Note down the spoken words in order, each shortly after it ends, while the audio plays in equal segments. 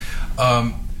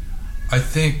I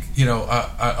think,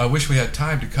 I wish we had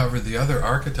time to cover the other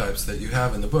archetypes that you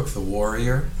have in the book. The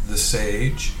warrior, the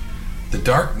sage, the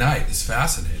dark knight is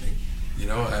fascinating.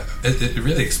 It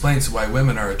really explains why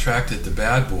women are attracted to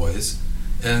bad boys.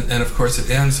 And of course, it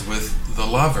ends with the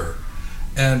lover.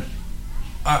 And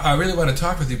I really want to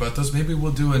talk with you about those. Maybe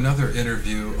we'll do another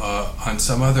interview on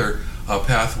some other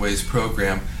Pathways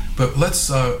program. But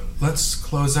let's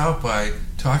close out by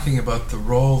talking about the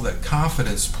role that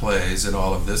confidence plays in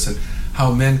all of this and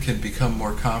how men can become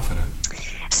more confident.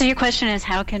 So your question is,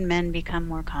 how can men become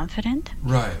more confident?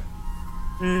 Right.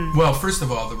 Well, first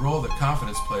of all, the role that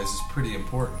confidence plays is pretty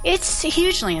important. It's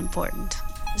hugely important.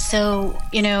 So,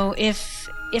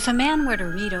 if a man were to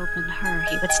read open her,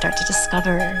 he would start to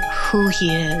discover who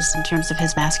he is in terms of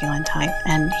his masculine type,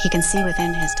 and he can see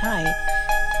within his type.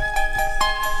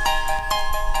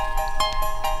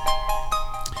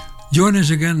 Join us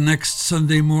again next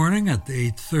Sunday morning at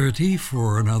 8:30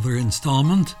 for another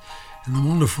installment in the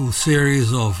wonderful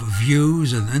series of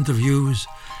views and interviews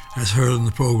as heard in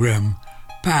the program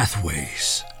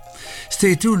Pathways.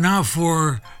 Stay tuned now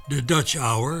for the Dutch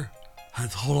Hour,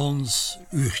 het Hollands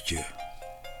Uurtje.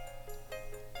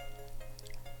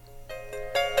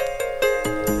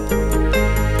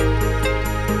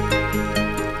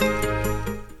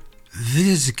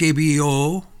 This is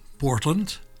KBO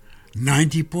Portland,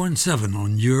 90.7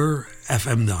 on your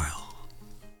FM dial.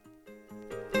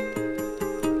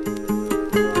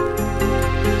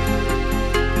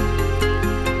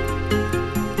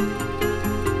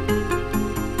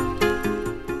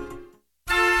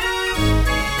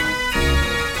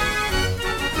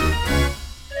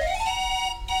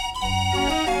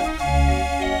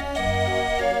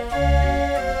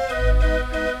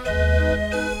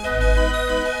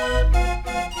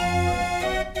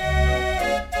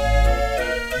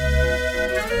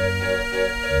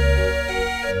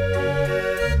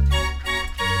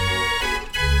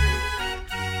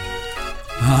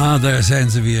 Daar zijn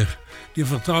ze weer. Die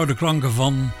vertrouwde klanken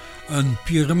van een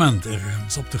pyramid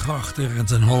ergens op de gracht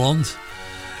ergens in Holland.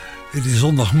 Het is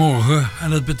zondagmorgen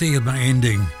en het betekent maar één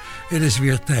ding. Het is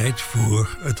weer tijd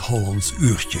voor het Hollands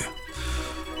Uurtje.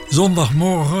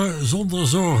 Zondagmorgen zonder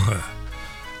zorgen.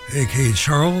 Ik heet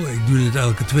Charles, ik doe dit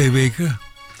elke 2 weken.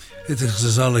 Het is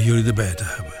gezellig jullie erbij te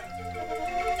hebben.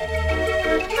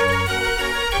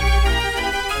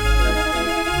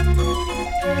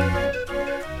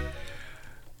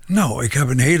 Nou, ik heb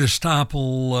een hele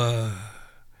stapel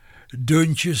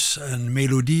deuntjes en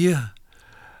melodieën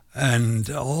and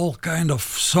all kind of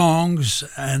songs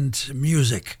and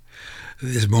music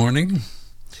this morning.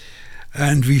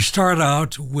 And we start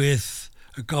out with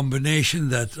a combination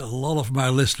that a lot of my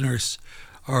listeners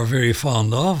are very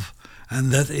fond of,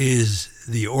 and that is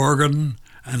the organ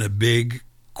and a big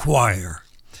choir.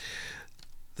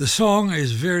 The song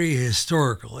is very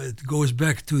historical. It goes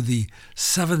back to the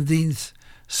 17th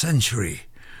century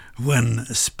when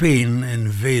Spain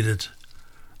invaded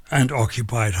and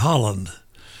occupied Holland.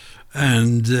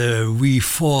 And we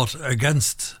fought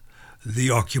against the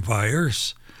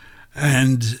occupiers.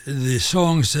 And the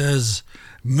song says,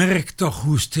 "Merk toch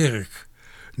hoe sterk.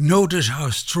 Notice how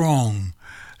strong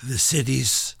the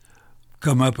cities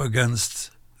come up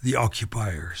against the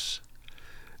occupiers."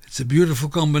 It's a beautiful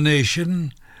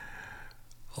combination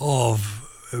of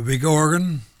a big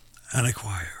organ and a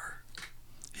choir.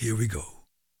 Here we go.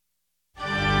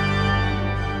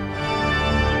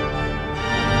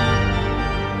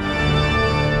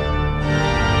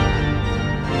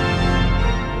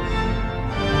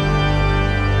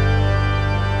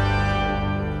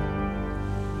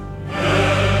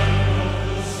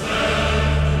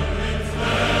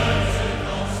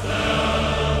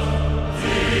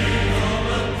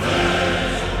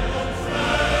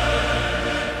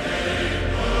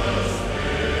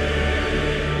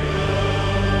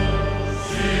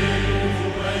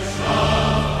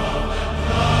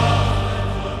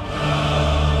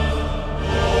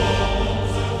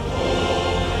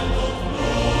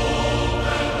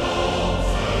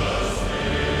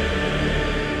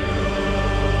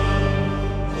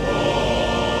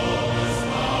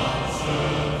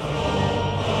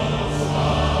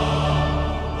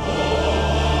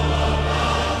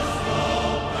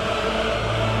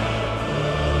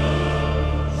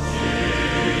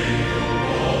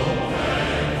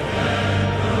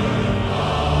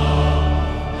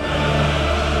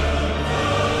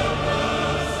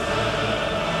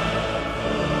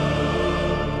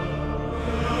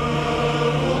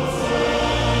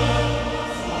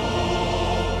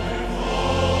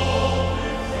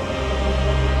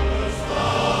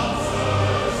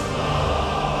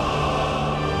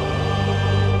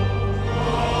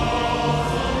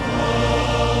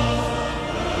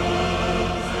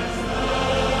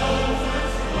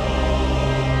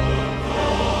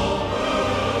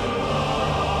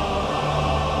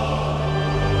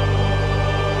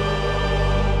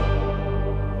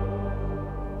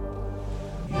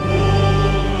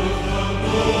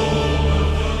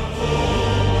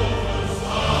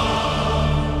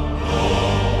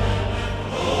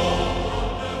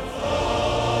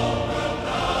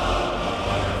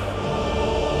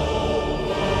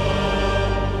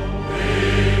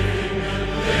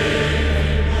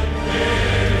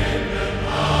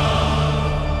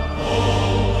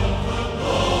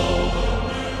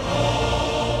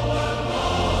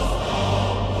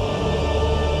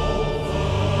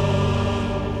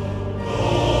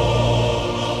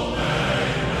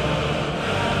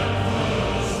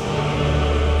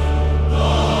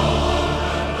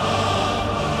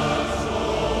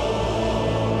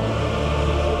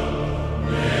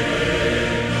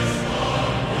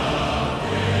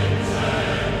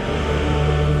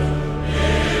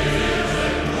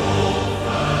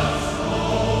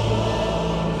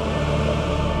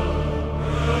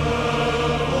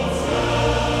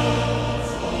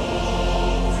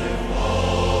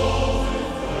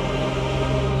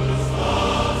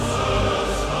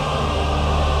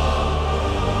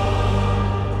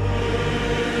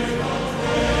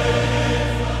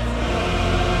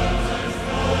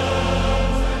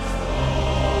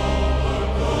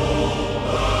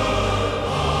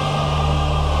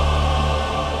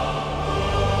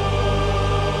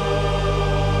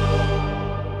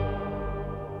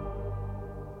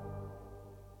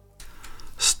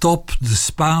 Stop the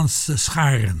Spaanse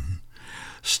scharen.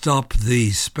 Stop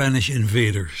the Spanish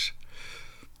invaders.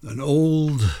 An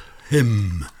old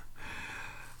hymn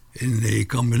in a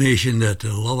combination that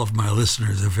a lot of my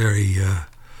listeners are very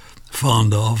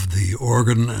fond of, the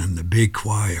organ and the big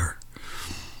choir.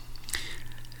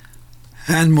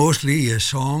 And mostly a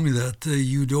song that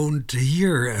you don't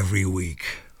hear every week.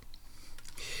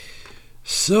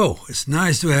 So, it's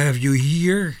nice to have you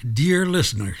here, dear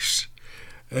listeners.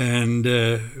 And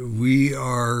we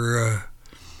are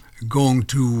going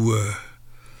to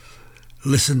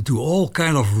listen to all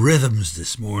kind of rhythms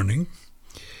this morning.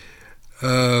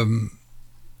 The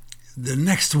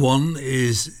next one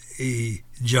is a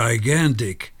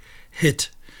gigantic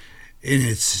hit in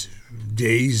its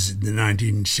days, in the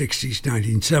 1960s,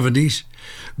 1970s,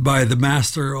 by the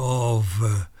master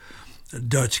of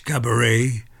Dutch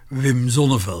cabaret, Wim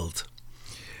Sonneveld.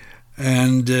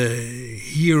 And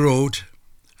he wrote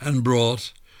and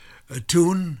brought a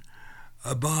tune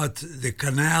about the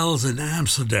canals in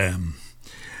Amsterdam,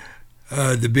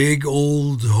 the big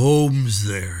old homes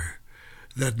there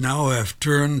that now have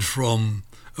turned from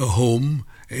a home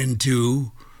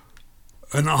into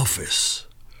an office.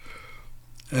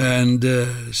 And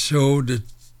so the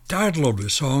title of the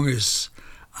song is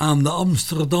Aan de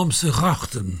Amsterdamse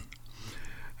grachten.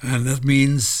 And that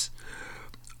means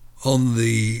on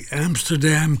the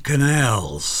Amsterdam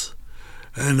canals.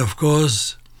 And of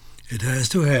course, it has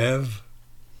to have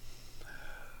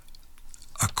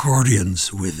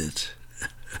accordions with it.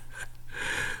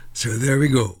 So there we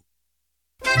go.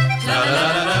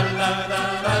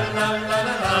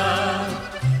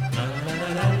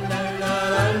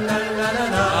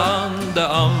 Aan de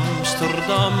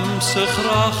Amsterdamse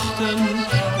grachten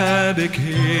heb ik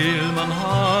heel mijn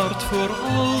hart voor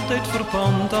altijd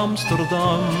verpand.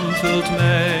 Amsterdam vult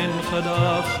mijn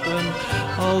gedachten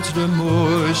als de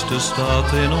mooiste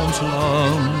stad in ons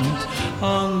land.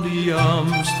 Aan die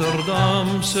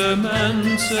Amsterdamse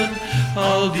mensen,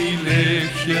 al die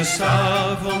lichtjes 's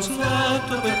avonds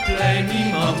laat op het plein.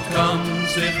 Niemand kan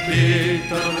zich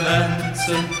beter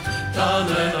wensen dan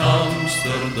een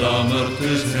Amsterdammer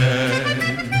te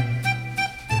zijn.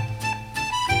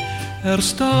 Er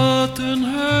staat een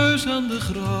huis aan de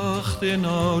gracht in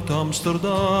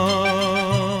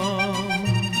Oud-Amsterdam,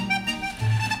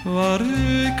 waar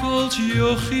ik als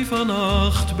jochie van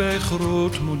 8 bij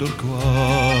grootmoeder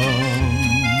kwam.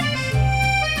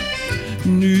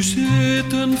 Nu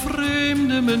zit een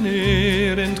vreemde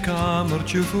meneer in het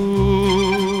kamertje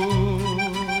voor,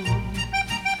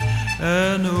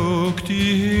 en ook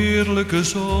die heerlijke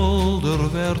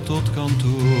zolder werd tot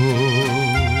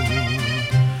kantoor.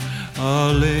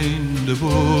 Alleen de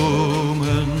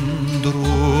bomen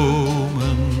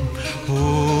dromen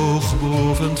hoog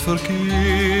boven het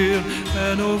verkeer,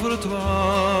 en over het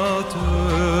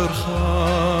water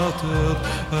gaat er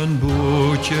een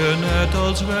bootje net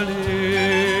als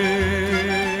weleer.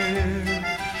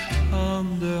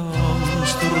 Aan de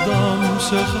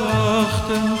Amsterdamse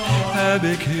grachten heb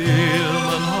ik heel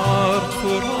mijn hart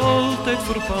voor altijd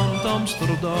verpand.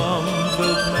 Amsterdam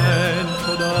vult mijn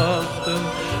gedachten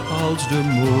als de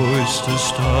mooiste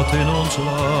stad in ons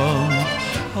land.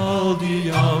 Al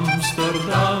die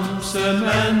Amsterdamse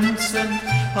mensen,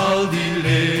 al die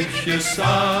lichtjes 's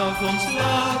avonds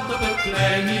laat op het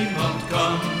plein. Niemand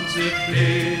kan zich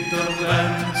beter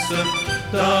wensen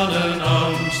dan een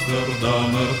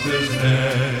Amsterdammer te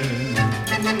zijn.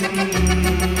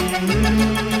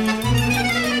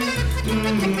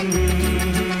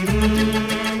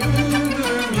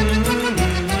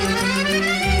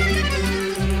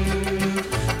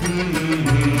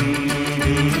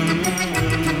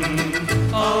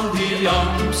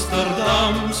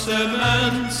 Amsterdamse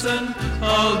mensen,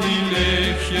 al die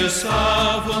lichtjes 's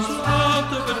avonds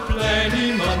laat op het plein.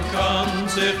 Niemand kan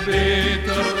zich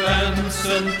beter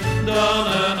wensen dan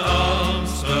een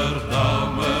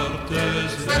Amsterdammer te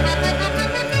zijn.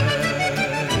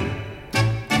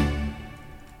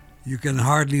 You can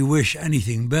hardly wish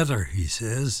anything better, he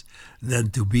says, than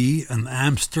to be an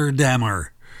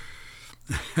Amsterdammer.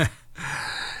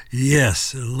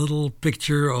 Yes, a little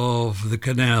picture of the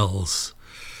canals.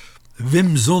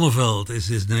 Wim Sonneveld is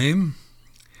his name.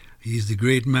 He's the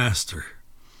great master.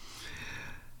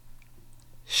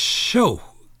 So,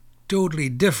 totally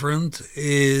different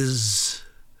is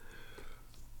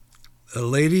a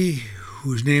lady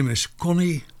whose name is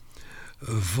Connie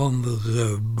van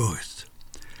der Boot.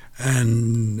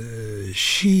 And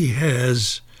she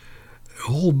has a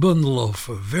whole bundle of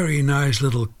very nice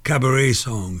little cabaret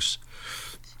songs.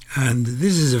 And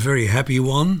this is a very happy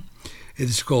one. It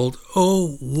is called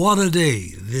Oh, What a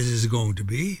Day This Is Going to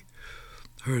Be.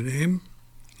 Her name,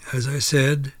 as I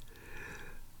said,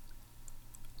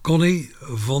 Connie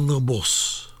van der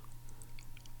Bos.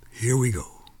 Here we go.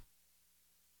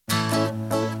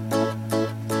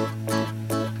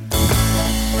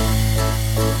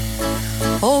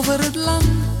 Over het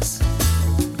land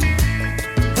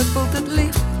huppelt het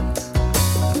licht,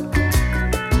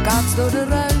 kaatst door de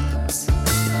ruit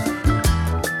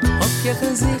op je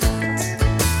gezicht.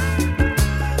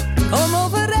 Kom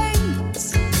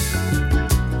overeind,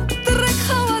 trek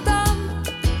gauw wat aan,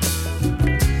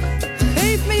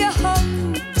 geef me je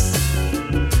hand,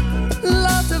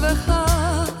 laten we gaan.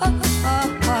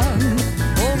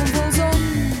 Ogen vol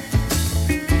zon,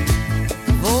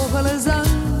 vogelenzang,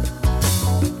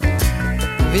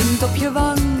 wind op je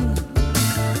wang,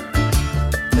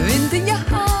 wind in je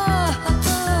haar.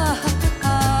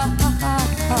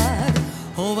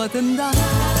 Oh wat een dag,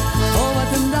 oh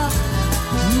wat een dag,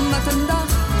 wat een dag,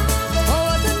 oh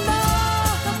wat een dag.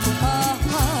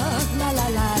 La la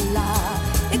la la,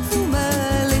 ik voel me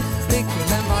licht, ik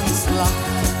ben van slag,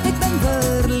 ik ben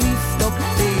verliefd op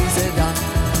deze dag.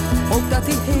 Ook dat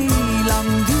die heel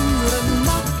lang duren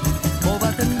mag. Oh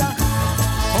wat een dag,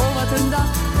 oh wat een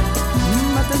dag.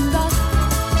 Wat een dag,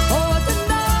 oh wat een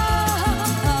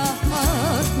dag,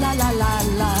 la la la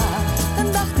la.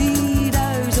 Een dag die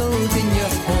duizelt in je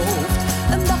hoofd,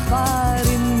 een dag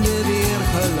waarin je weer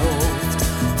gelooft.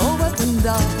 Oh wat een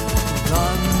dag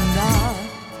vandaag.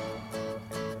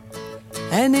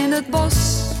 En in het bos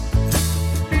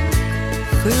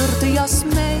geurt de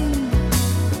jasmijn,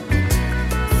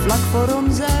 vlak voor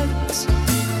ons uit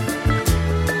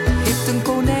heeft een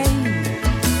konijn.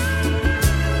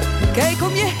 Kijk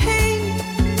om je heen,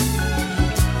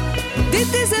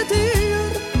 dit is het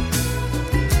uur.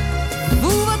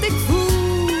 Voel wat ik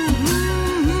voel,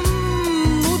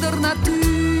 moeder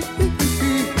natuur.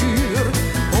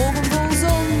 Ogen vol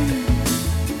zon,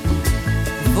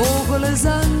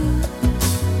 vogelenzang,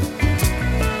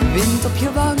 wind op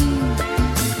je wang,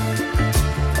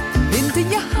 wind in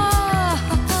je haar.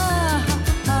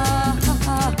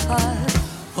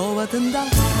 Oh wat een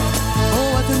dag,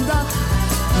 oh wat een dag.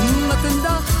 Wat een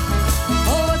dag,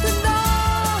 oh wat een dag,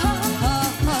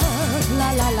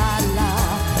 la la la la.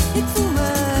 Ik voel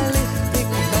me licht, ik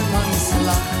ben van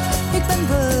slag, ik ben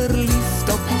verliefd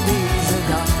op deze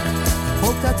dag.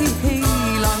 Hoop dat die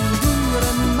heel lang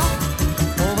duren mag.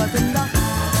 Oh wat een dag,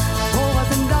 oh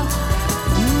wat een dag,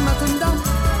 wat een dag,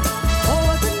 oh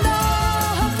wat een dag,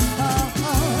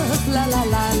 la la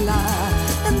la la.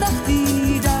 Een dag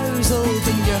die duizelt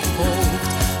in je hoofd,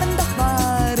 een dag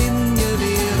waarin je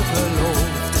weer gelooft.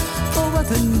 Oh wat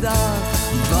een dag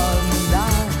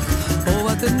vandaag, oh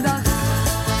wat een dag,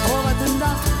 oh wat een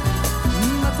dag,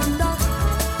 wat een dag,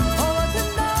 oh wat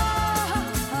een dag,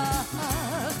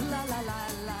 la la la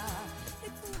la.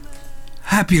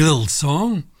 Happy little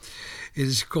song. It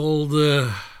is called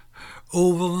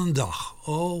Over een Dag.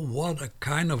 Oh, what a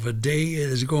kind of a day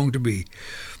it is going to be.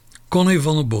 Connie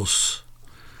van der Bos.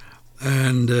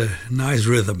 And nice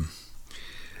rhythm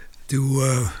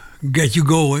to get you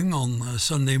going on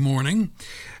Sunday morning.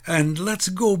 And let's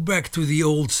go back to the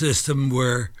old system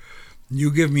where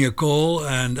you give me a call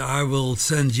and I will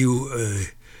send you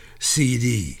a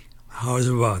CD. How's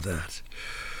about that?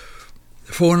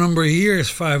 The phone number here is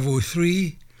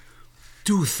 503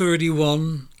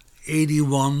 231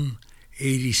 81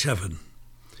 87.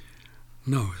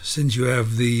 Now, since you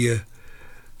have the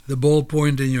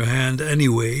ballpoint in your hand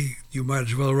anyway, you might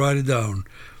as well write it down.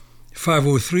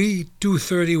 503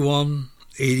 231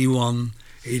 81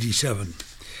 87.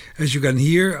 As you can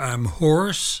hear, I'm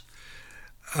hoarse.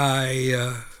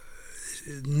 I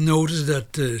noticed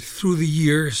that through the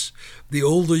years, the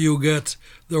older you get,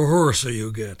 the hoarser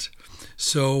you get.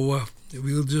 So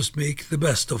we'll just make the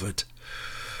best of it.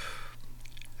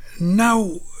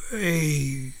 Now,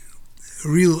 a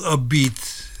real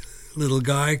upbeat little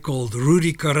guy called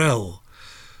Rudi Carrell.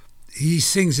 He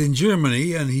sings in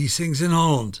Germany and he sings in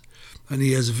Holland. And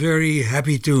he has very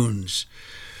happy tunes.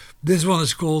 This one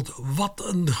is called Wat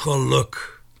een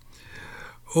Geluk.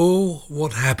 Oh,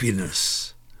 what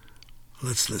happiness.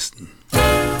 Let's listen.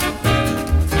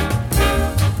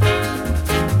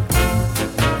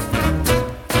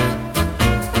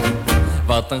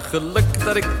 Wat een geluk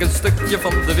dat ik een stukje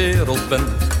van de wereld ben.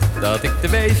 Dat ik de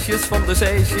wijsjes van de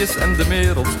zeisjes en de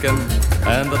merels ken.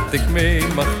 En dat ik mee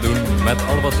mag doen met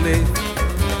al wat leeft.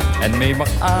 En mee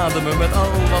mag ademen met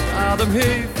al wat adem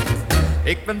heeft.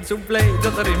 Ik ben zo blij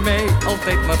dat er in mij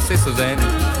altijd narcissen zijn.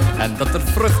 En dat er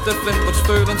vruchten, vlinders,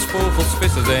 veulens, vogels,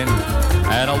 vissen zijn.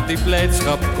 En al die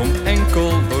blijdschap komt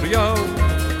enkel door jou.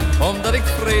 Omdat ik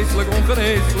vreselijk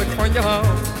ongeneeslijk van je hou.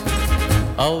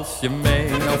 Als je mij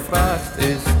nou vraagt,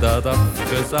 is dat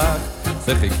afgezaagd?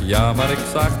 zeg ik ja, maar ik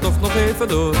zaag toch nog even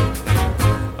door.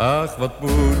 Ach, wat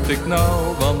moet ik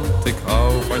nou, want ik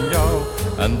hou van jou.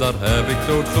 En daar heb ik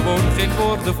doodgewoon geen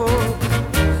woorden voor.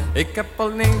 Ik heb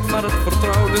alleen maar het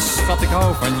vertrouwen, dus schat, ik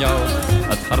hou van jou.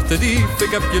 Het hart te diep,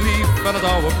 ik heb je lief en het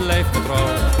oude blijft me trouw.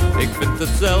 Ik vind het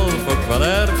zelf ook wel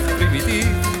erg primitief.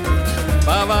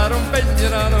 Maar waarom ben je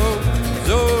dan ook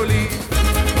zo lief?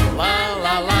 La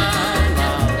la la.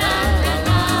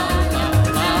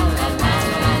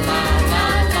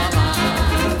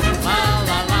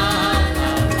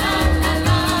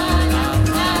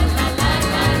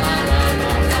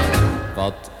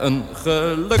 Wat een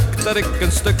geluk dat ik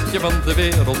een stukje van de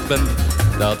wereld ben.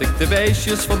 Dat ik de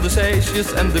wijsjes van de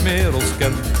zeisjes en de merels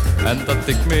ken. En dat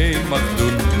ik mee mag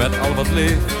doen met al wat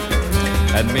leeft.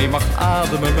 En mee mag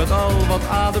ademen met al wat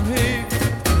adem heeft.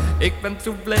 Ik ben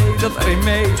zo blij dat er in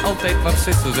mij altijd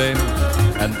narcissen zijn.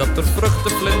 En dat er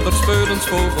vruchten, vlinders, veulens,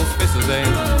 vogels, vissen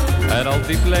zijn. En al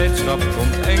die blijdschap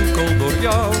komt enkel door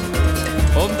jou.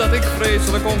 Omdat ik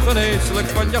vreselijk ongeneeslijk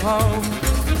van je hou.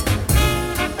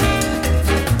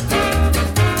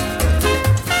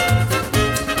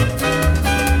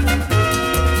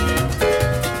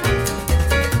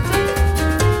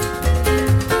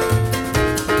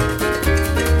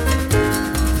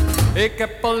 Ik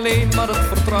heb alleen maar het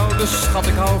vertrouwen, dus schat,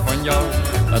 ik hou van jou.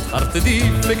 Het hart te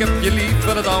diep, ik heb je lief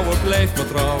en het oude blijft me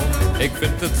trouw. Ik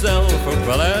vind het zelf ook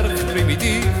wel erg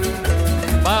primitief.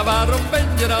 Maar waarom ben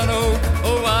je dan ook,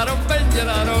 oh waarom ben je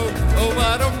dan ook, oh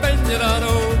waarom ben je dan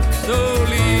ook zo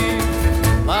lief?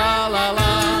 La la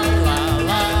la.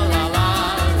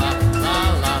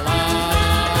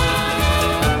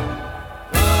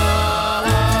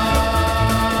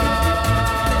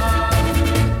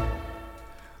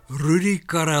 Rudy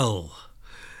Karel.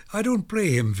 I don't play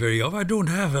him very often. I don't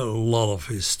have a lot of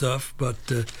his stuff, but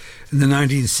in the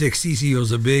 1960s he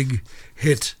was a big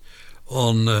hit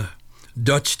on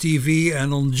Dutch TV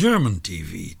and on German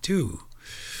TV too.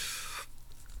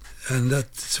 And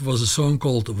that was a song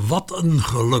called Wat een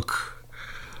geluk.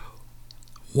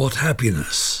 What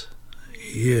happiness.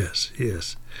 Yes,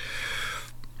 yes.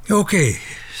 Okay,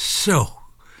 so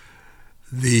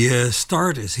the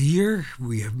start is here.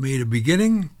 We have made a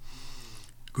beginning.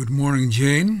 Good morning,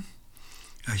 Jane.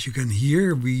 As you can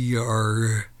hear, we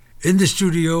are in the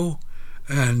studio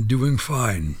and doing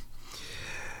fine.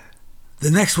 The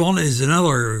next one is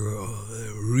another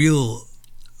real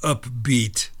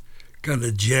upbeat, kind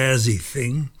of jazzy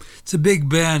thing. It's a big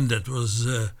band that was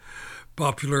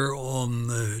popular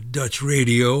on Dutch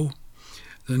radio.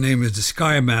 The name is the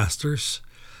Skymasters.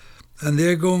 And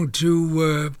they're going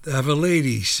to have a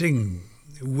lady sing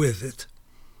with it.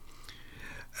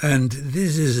 And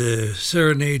this is a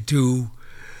serenade to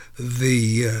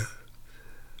the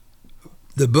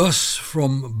bus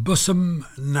from Bussum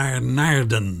naar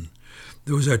Naarden.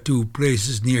 Those are two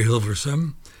places near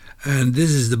Hilversum. And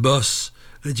this is the bus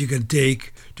that you can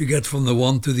take to get from the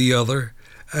one to the other.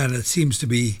 And it seems to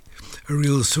be a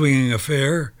real swinging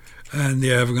affair. And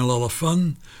they're having a lot of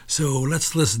fun. So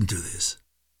let's listen to this.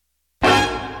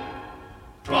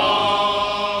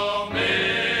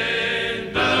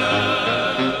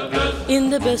 In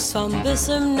de bus van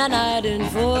Bussum naar Naarden,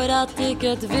 voordat ik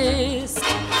het wist.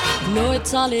 Nooit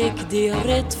zal ik die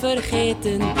rit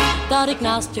vergeten, dat ik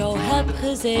naast jou heb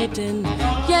gezeten.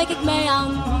 Jij kijkt mij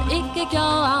aan, ik kijk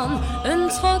jou aan, een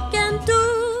schok en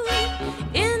toen.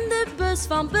 In de bus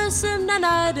van Bussum naar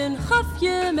Naarden, gaf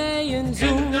je mij een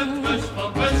zoen. In de bus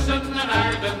van Bussum naar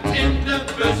Naarden, in de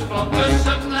bus van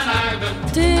Bussum naar Naarden.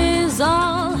 Het is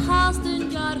al haast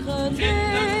een jaar geleden,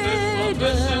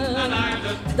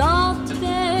 dat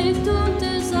wij toen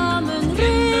tezamen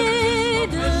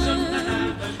reden.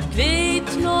 Ik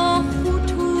weet nog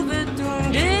goed hoe we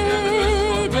toen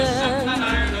deden,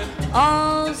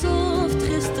 alsof het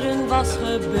gisteren was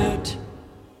gebeurd.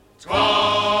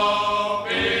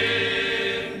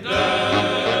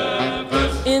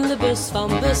 In de bus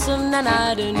van Bussum naar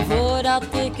Naarden, voordat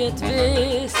ik het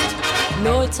wist.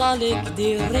 Nooit zal ik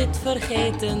die rit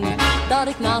vergeten, dat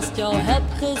ik naast jou heb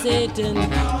gezeten.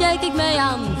 Jij kijkt mij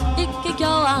aan, ik kijk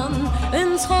jou aan,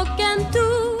 een schok en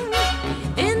toen.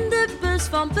 In de bus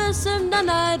van Bussum naar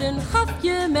Naarden, gaf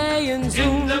je mij een zoen.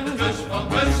 In de bus van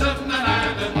Bussum naar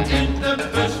Naarden, in de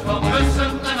bus van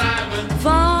Bussum naar Naarden.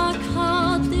 Vaak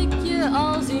had ik je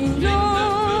al zien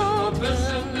lopen,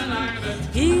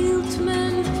 hield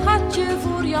mijn hartje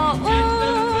voor jou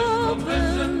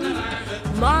open.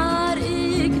 Maar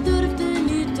ik durfde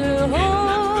niet te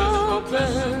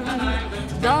hopen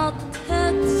dat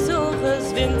het zo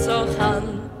gezwind zou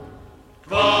gaan.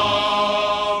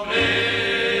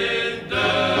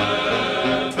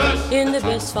 In de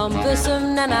bus van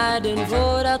Bussum naar Naarden,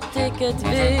 voordat voordat ik het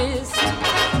wist.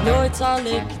 Nooit zal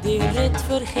ik die rit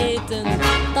vergeten,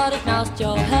 dat ik naast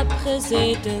jou heb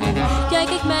gezeten. Kijk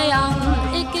ik mij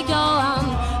aan, ik kijk jou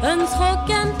aan, een schok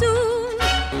en toen.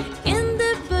 In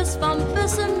de bus van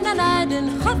Bussum naar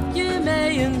Naarden gaf je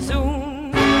mij een zoen.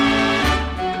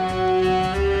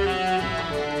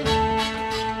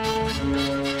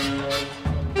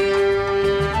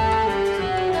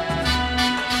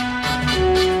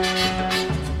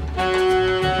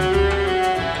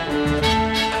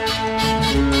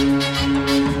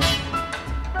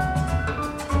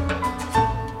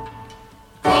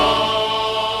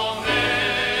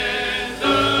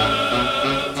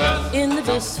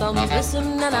 Van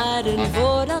Bussum naar Naarden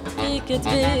voordat ik het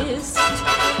wist.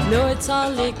 Nooit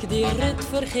zal ik die rit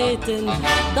vergeten,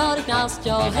 dat ik naast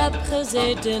jou heb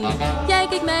gezeten. Jij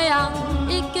kijkt mij aan,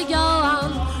 ik kijk jou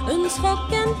aan, een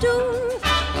schok en toen.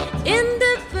 In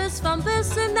de bus van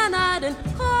Bussum naar Naarden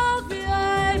gaf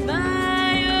jij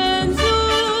mij een zoen.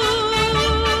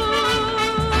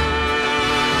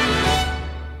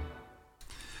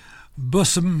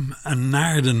 Bussum and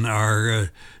Naarden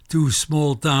are two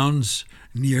small towns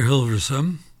near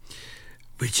Hilversum,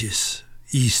 which is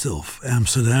east of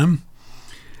Amsterdam,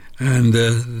 and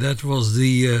that was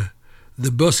the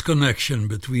bus connection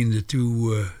between the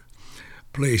two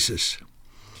places.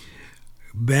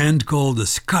 A band called the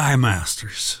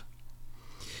Skymasters.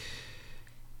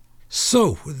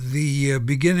 So the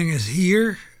beginning is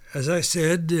here. As I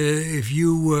said, if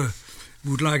you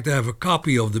would like to have a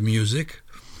copy of the music,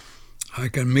 I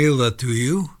can mail that to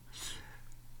you.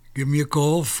 Give me a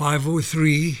call,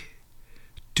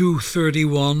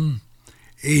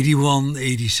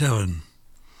 503-231-8187.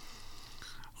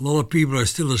 A lot of people are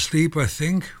still asleep, I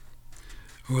think,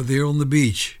 or they're on the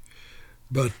beach.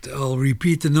 But I'll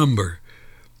repeat the number,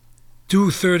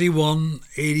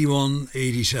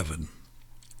 231-8187.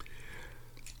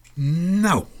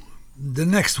 Now, the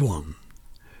next one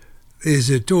is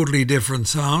a totally different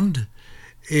sound.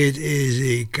 It is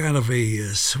a kind of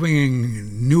a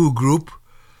swinging new group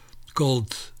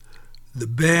called the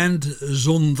Band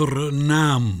Zonder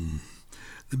Naam,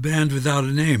 the band without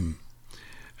a name.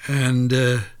 And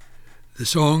the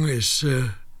song is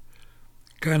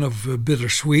kind of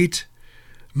bittersweet,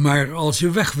 maar als je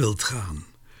weg wilt gaan.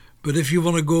 But if you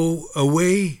want to go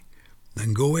away,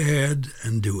 then go ahead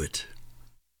and do it.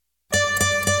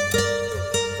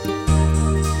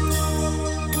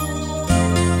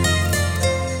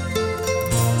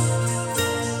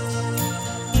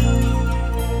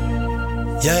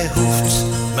 Jij hoeft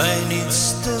mij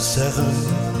niets te zeggen,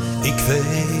 ik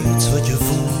weet wat je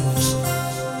voelt.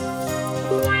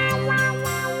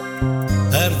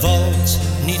 Er valt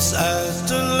niets uit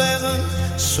te leggen,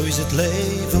 zo is het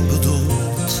leven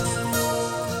bedoeld.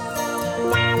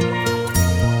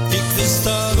 Ik wist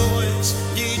dat ooit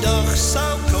die dag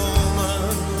zou komen,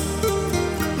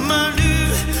 maar nu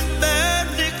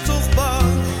ben ik toch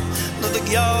bang dat ik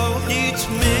jou niet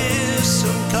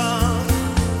missen kan.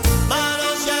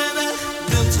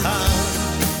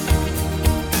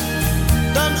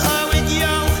 Dan hou ik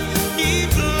jou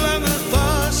niet langer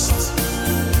vast.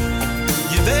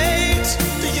 Je weet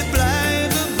dat je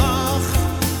blijven mag.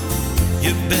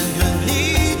 Je bent me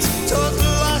niet tot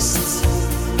last.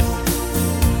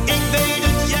 Ik weet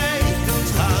dat jij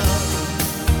wilt gaan.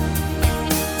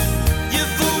 Je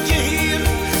voelt je hier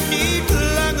niet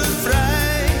langer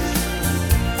vrij.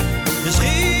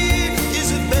 Misschien is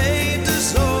het beter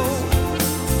zo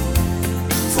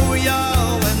voor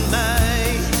jou en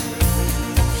mij.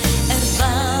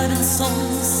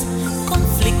 Soms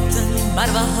conflicten,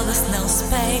 maar we hadden snel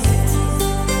spijt.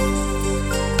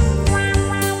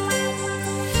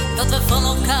 Dat we van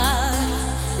elkaar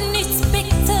niets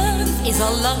pikten, is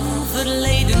al lang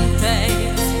verleden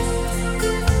tijd.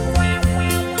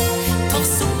 Toch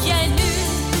zoek jij nu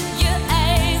je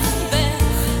eigen weg,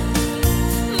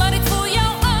 maar ik voel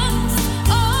jouw angst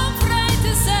om vrij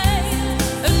te zijn.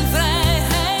 Een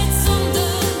vrijheid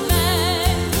zonder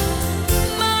mij.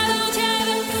 Maar als jij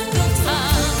weg wilt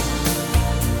gaan,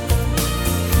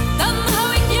 dan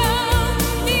hou ik jou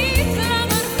niet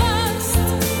langer vast.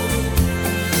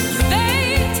 Je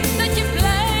weet dat je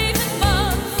blijven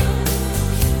mag.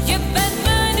 Je bent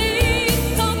me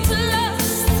niet tot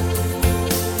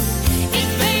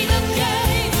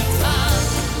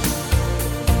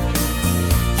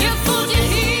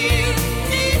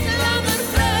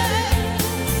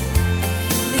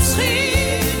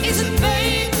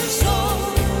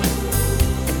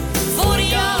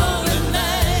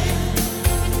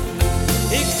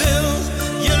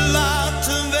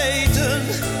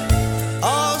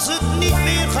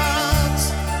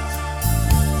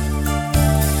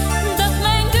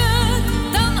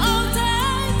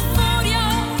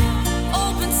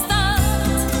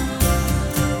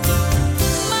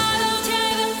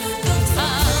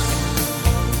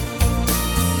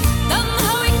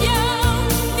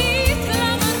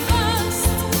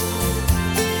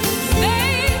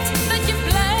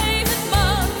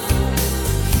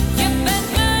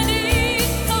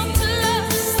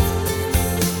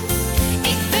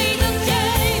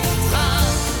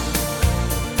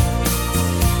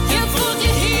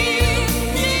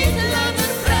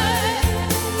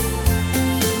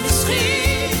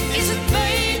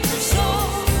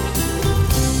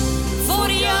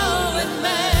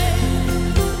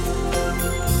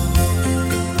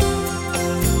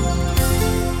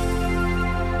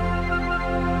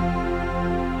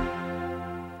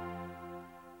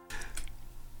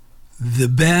The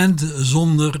Band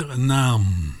Zonder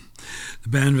Naam. The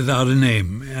Band Without a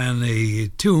Name. And a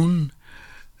tune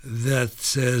that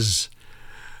says,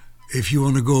 if you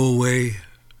want to go away,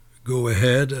 go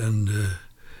ahead and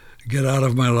get out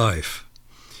of my life.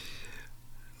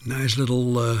 Nice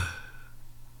little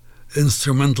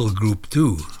instrumental group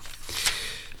too.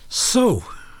 So,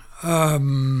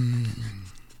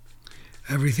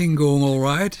 everything going all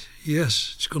right?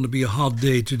 Yes, it's going to be a hot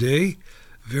day today,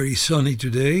 very sunny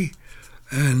today,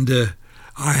 and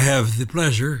I have the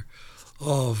pleasure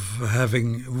of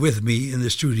having with me in the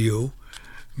studio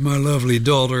my lovely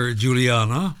daughter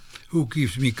Juliana, who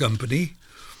keeps me company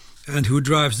and who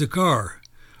drives the car.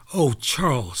 Oh,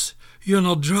 Charles, you're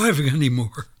not driving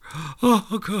anymore.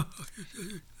 Oh, God.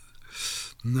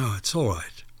 No, it's all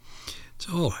right. It's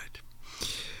all right.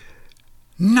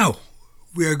 Now,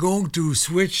 we are going to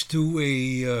switch to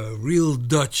a real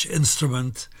Dutch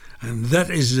instrument, and that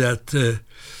is that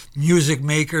music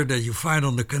maker that you find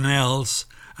on the canals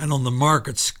and on the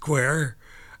market square,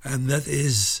 and that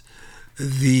is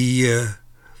the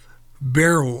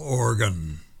barrel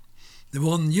organ. The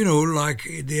one, you know, like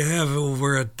they have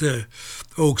over at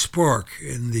Oaks Park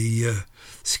in the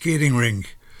skating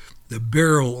rink, the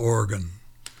barrel organ.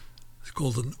 It's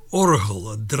called an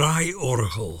orgel, a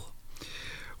draaiorgel.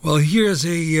 Well, here's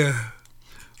a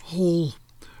whole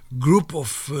group of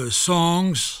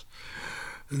songs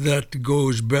that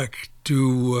goes back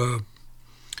to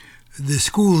the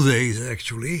school days,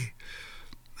 actually.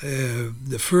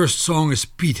 The first song is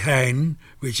Piet Hein,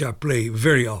 which I play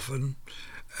very often,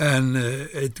 and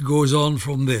it goes on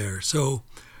from there. So,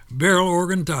 barrel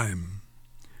organ time.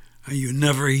 And you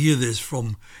never hear this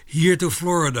from here to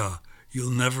Florida.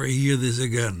 You'll never hear this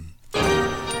again.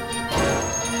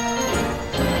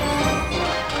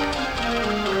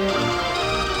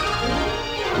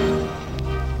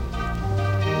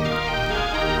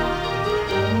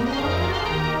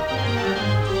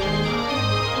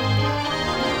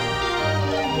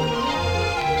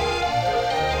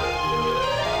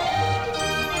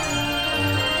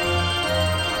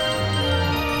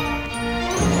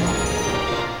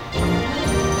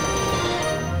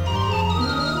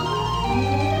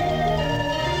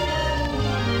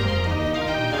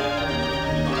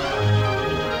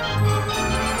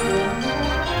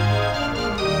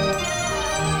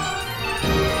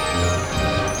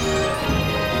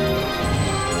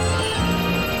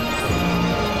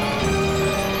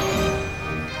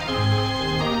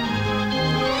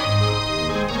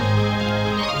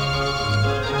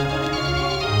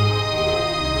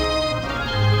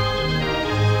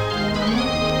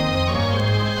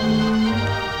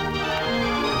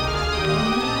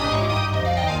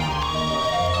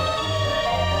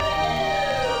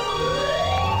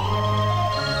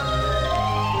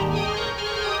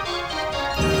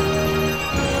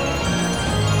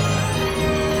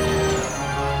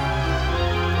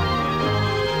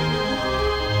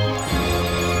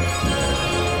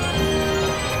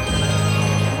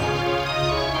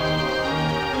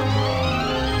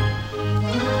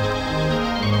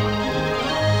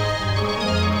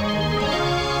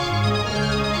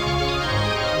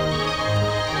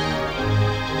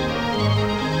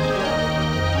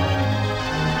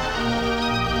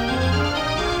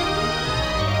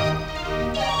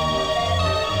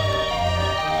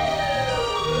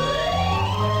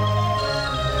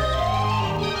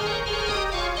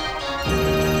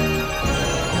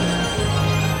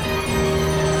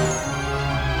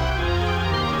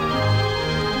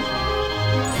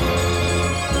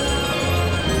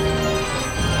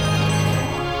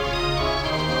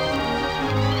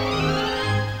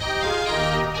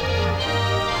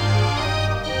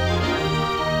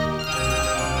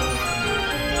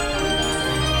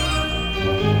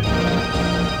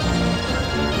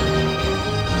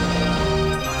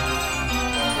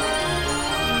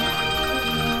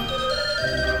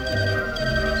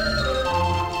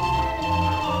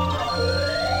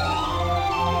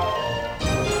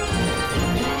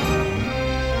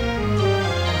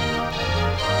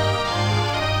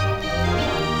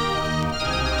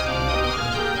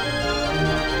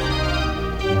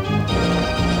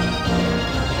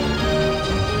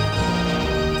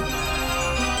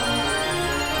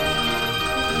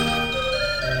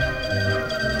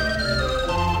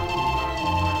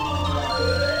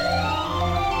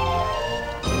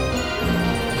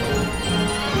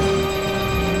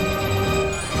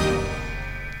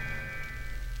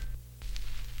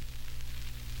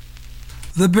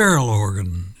 The barrel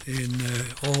organ in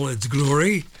all its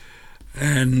glory.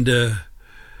 And,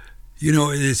 you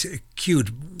know, it is cute.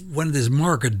 When it is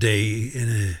market day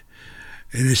in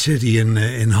a city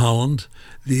in Holland,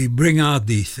 they bring out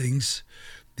these things.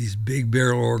 these big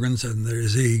barrel organs, and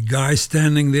there's a guy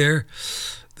standing there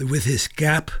with his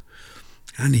cap,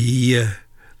 and he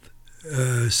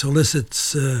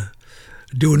solicits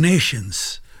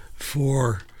donations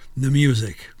for the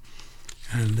music,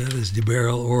 and that is the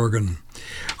barrel organ.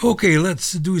 Okay,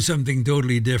 let's do something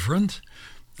totally different,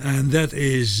 and that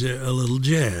is a little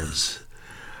jazz.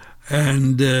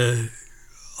 And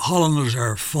Hollanders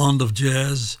are fond of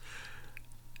jazz,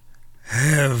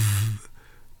 have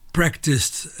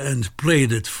practiced and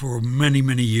played it for many,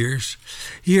 many years.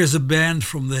 Here's a band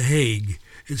from The Hague.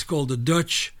 It's called the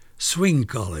Dutch Swing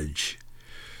College.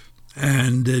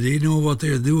 And they know what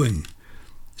they're doing.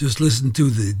 Just listen to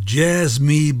the Jazz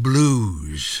Me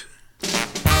Blues.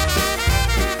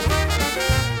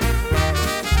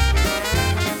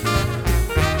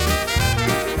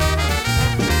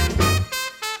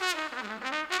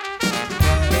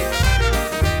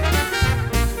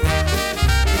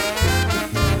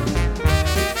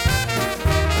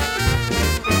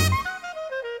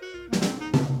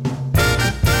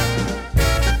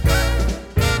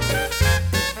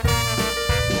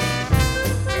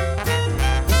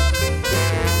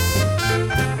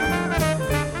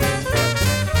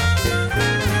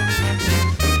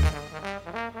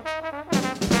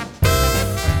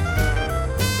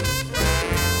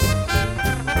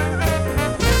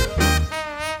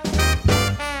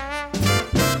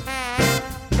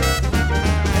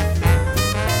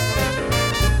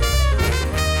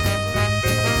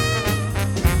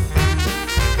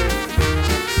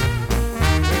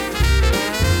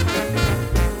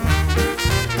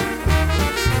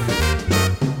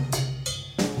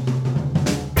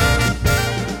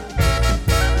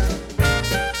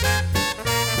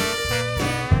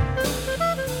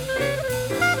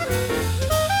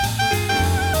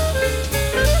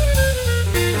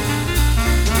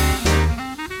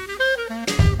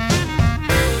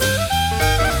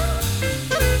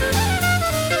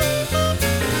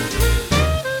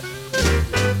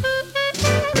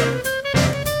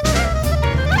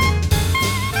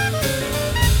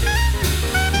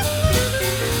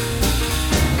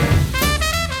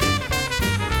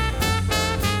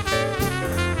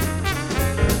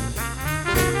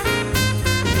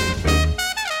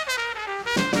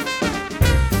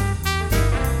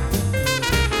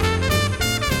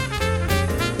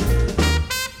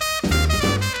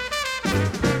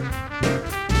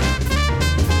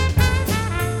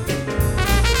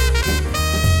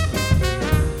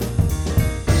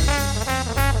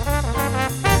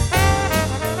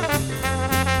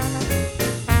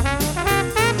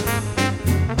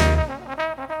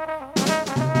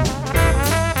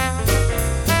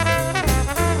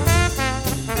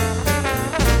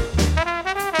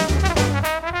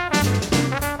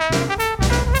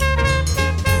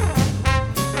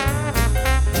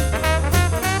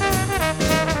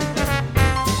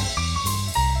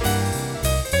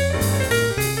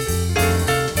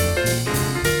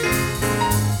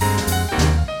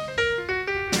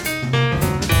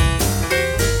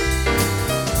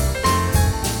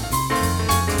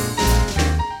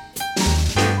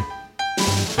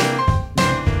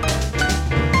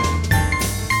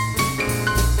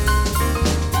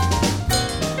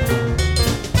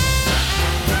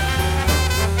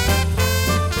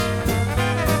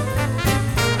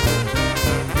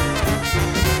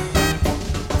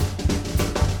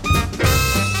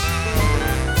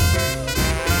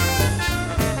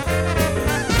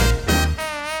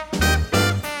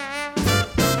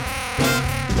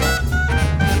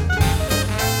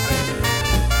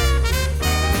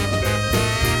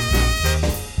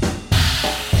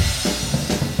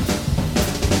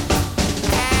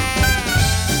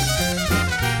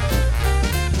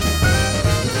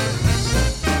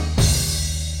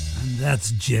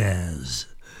 That's jazz.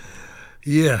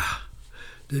 Yeah,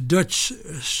 the Dutch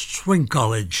Swing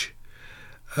College,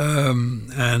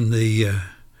 and the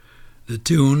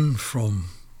tune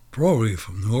probably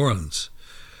from New Orleans,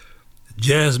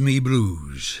 Jazz Me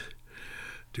Blues,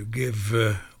 to give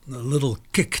a little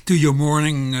kick to your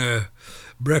morning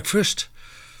breakfast.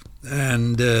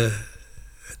 And the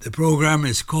program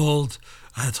is called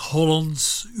Het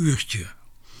Hollands Uurtje.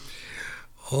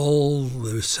 All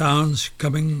the sounds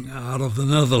coming out of the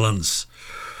Netherlands.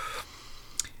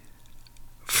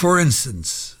 For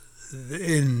instance,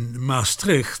 in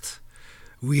Maastricht,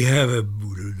 we have a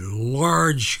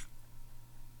large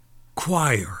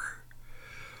choir,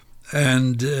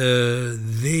 and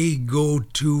they go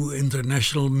to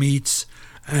international meets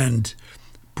and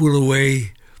pull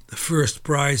away the first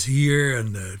prize here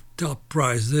and the top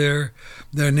prize there.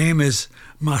 Their name is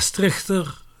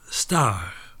Maastrichter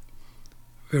Star.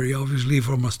 Very obviously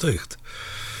from Maastricht.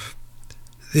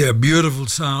 They are beautiful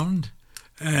sound,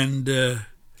 and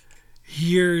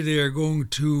here they are going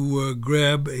to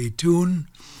grab a tune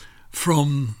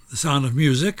from The Sound of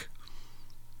Music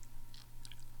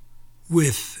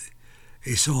with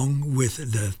a song with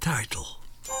the title.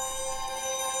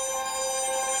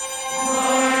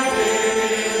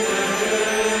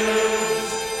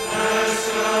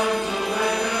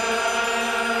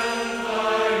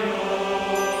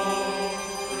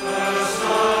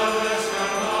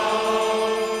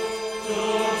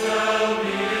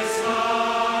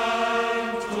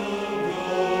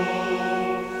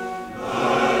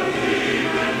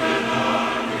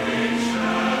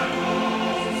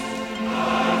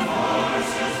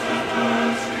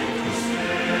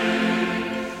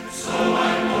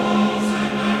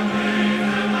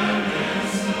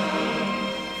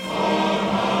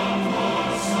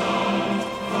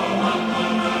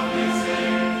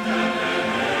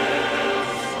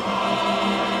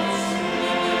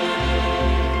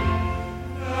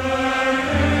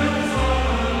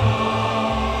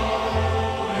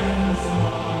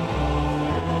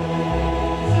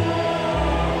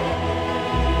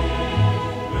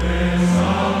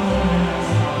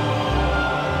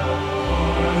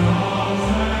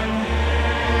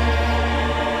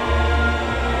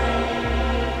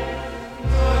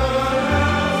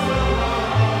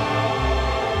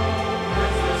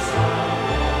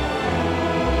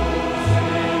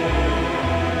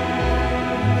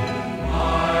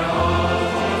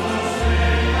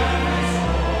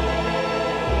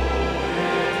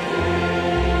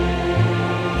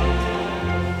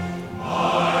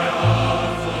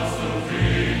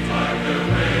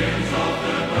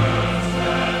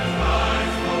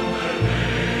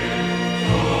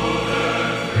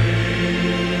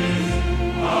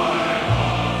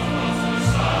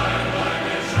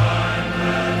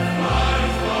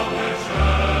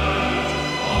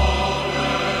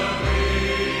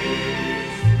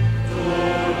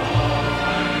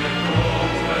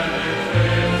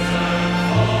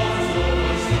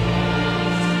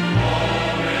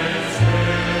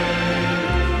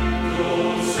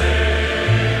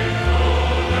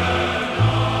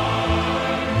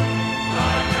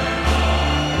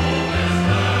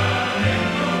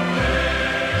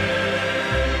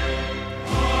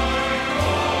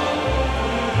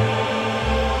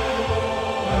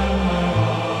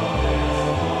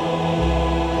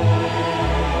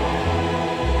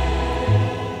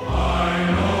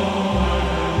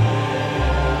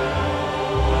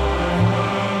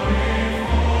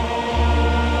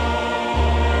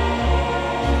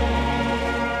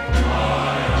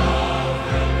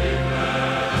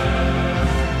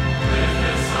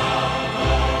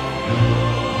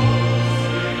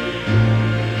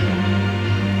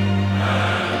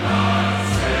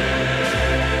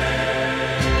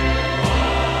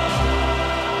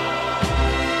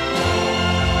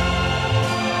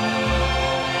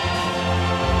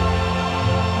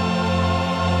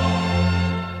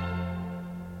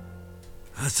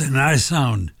 That's a nice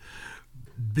sound.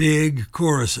 Big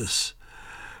choruses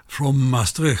from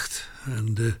Maastricht.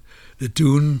 And the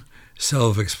tune,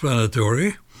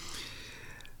 self-explanatory.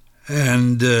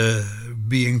 And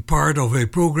being part of a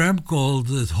program called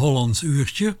Het Hollands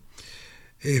Uurtje.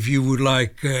 If you would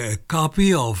like a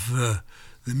copy of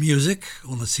the music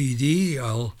on a CD,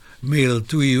 I'll mail it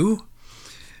to you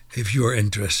if you're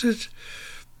interested.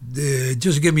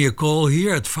 Just give me a call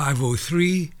here at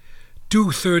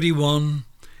 503-231-8187.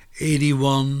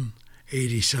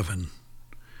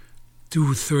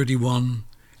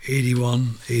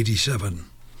 231-8187.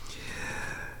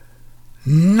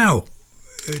 Now,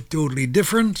 a totally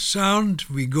different sound.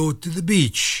 We go to the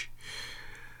beach.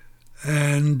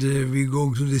 And we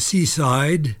go to the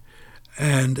seaside.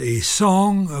 And a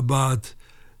song about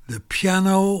the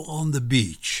piano on the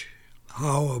beach.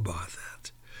 How about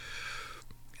that?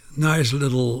 Nice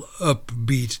little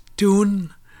upbeat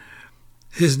tune.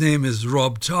 His name is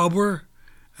Rob Tauber,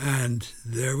 and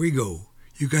there we go.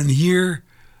 You can hear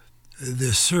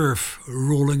the surf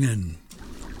rolling in.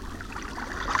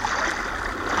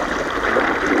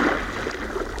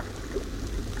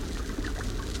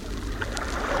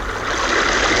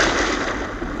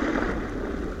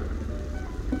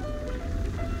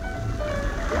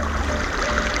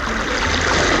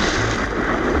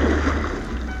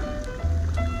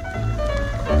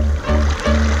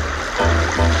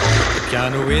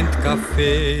 Piano in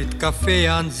het café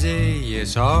aan zee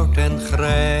is oud en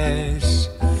grijs.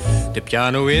 De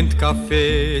piano in het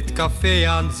café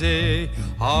aan zee,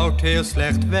 houdt heel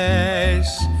slecht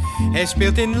wijs. Hij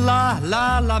speelt in la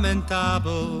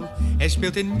lamentabel, hij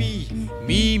speelt in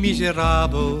mi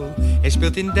miserabel. Hij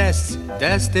speelt in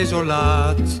des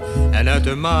desolaat en uit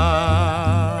de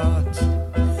maat.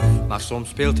 Maar soms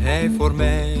speelt hij voor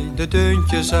mij de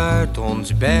deuntjes uit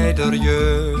ons beider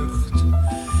jeugd.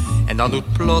 En dan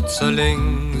doet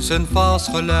plotseling zijn vals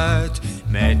geluid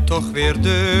mij toch weer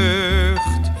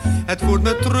deugd. Het voert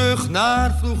me terug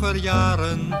naar vroeger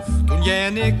jaren, toen jij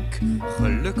en ik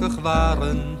gelukkig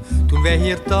waren. Toen wij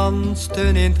hier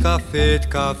dansten in het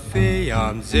café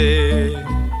aan zee.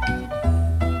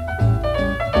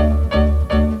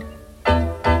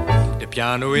 De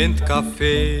piano in het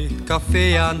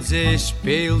café aan zee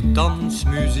speelt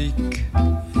dansmuziek.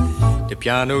 De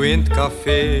piano in het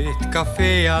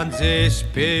café aan zee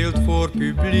speelt voor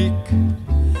publiek.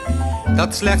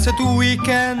 Dat slechts het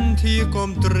weekend hier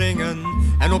komt dringen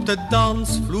en op de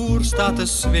dansvloer staat te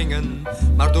swingen.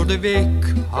 Maar door de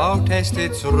week houdt hij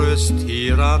steeds rust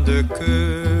hier aan de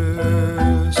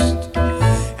kust.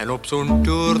 En op zo'n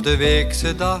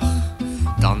doordeweekse dag,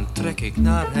 dan trek ik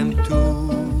naar hem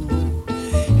toe.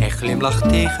 Hij glimlacht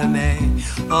tegen mij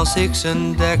als ik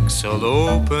zijn deksel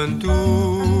open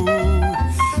doe.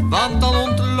 Want dan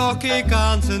ontlok ik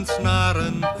aan zijn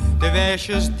snaren de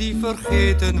wijsjes die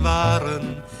vergeten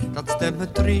waren. Dat stemt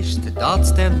me triest, dat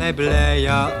stemt mij blij,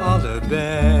 ja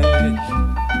allebei.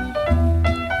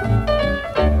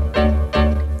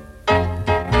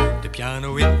 De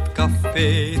piano in het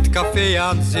café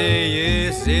aan zee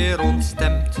is zeer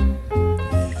ontstemd.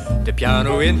 De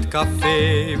piano in het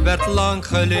café werd lang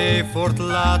geleden voor het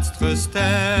laatst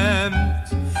gestemd.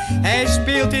 Hij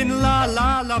speelt in La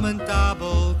La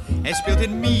Lamentabel. Hij speelt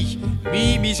in Mi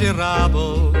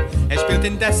Miserabel. Hij speelt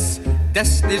in Des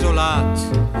Desolaat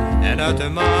en uit de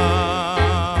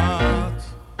maat.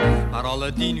 Maar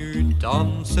alle die nu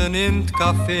dansen in het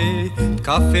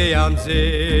café aan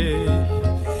zee,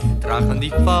 dragen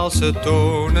die valse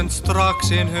tonen straks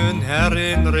in hun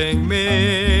herinnering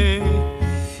mee.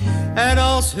 En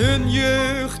als hun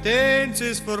jeugd eens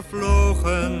is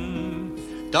vervlogen,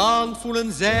 dan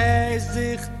voelen zij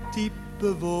zich diep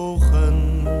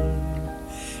bewogen.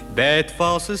 Bij het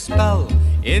valse spel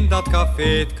in dat café,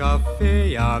 het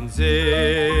café aan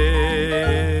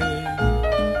zee.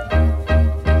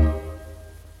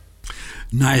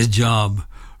 Nice job,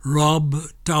 Rob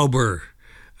Tauber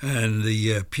and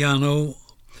the piano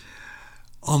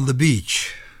on the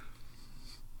beach.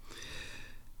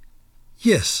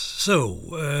 Yes, so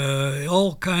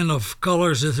all kind of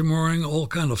colors this morning, all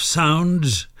kind of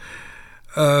sounds.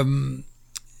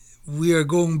 We are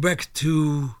going back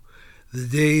to the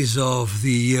days of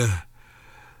the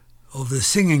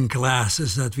singing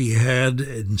classes that we had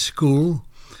in school,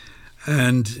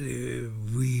 and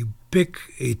we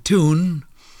pick a tune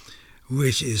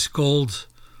which is called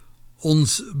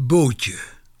Ons Bootje,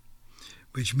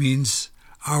 which means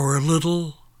our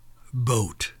little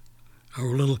boat.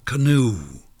 Our little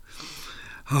canoe.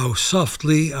 How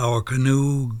softly our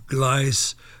canoe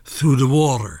glides through the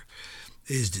water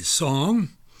is the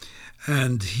song.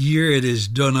 And here it is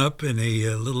done up in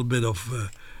a little bit of a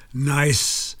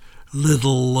nice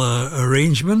little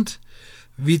arrangement.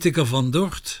 Wieteke van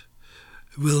Dort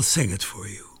will sing it for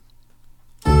you.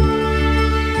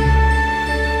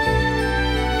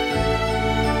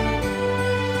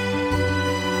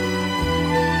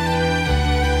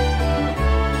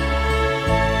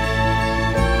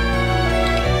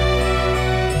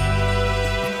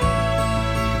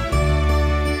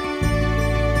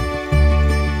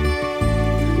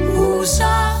 Hoe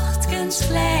zachtkens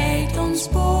glijdt ons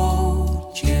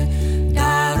bootje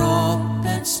daar op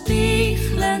het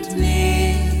spiegelend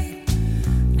meer.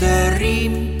 De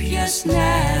riempjes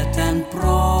net en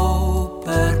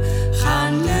proper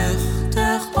gaan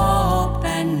luchtig op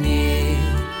en neer.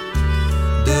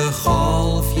 De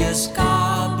golfjes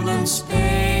kabbelen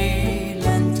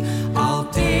spelend al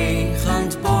tegen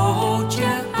het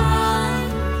bootje aan.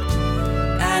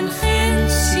 En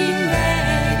ginds zien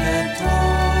wij de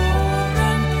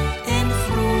toren in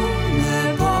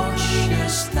groene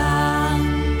bosjes staan.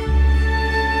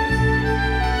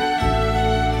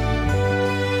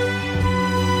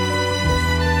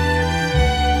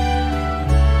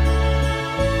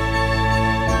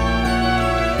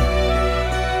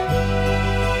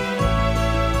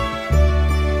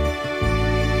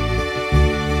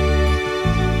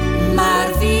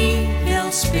 Maar wie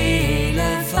wil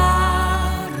spelen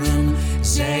varen,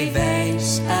 zij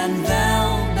wijs en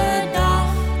wel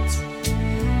bedacht.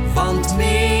 Want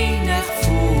menig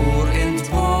voer in het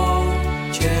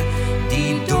bootje,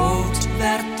 die dood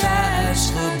werd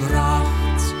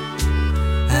thuisgebracht.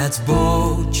 Het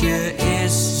bootje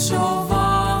is zo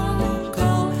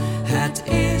wankel, het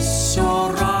is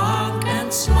zo rank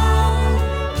en smal.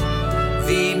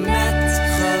 Wie met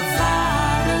gevaar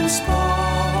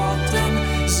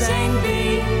zijn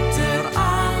beter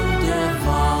aan de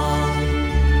wal.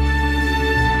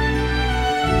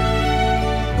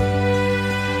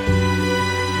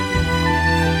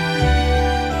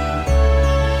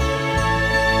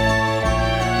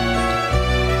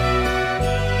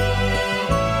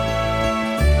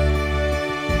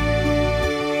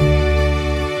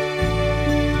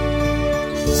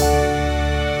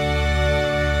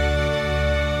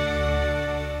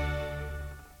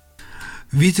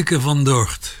 Wieteke van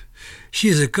Dort. She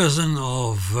is a cousin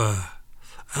of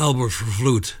Albert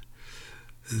Vervloed,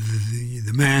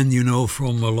 the man you know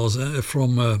from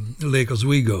Lake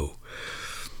Oswego.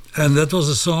 And that was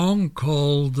a song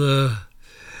called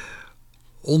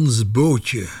Ons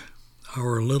Bootje,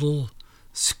 Our Little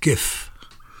Skiff.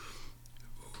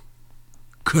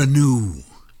 Canoe.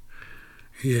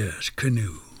 Yes,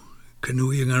 canoe.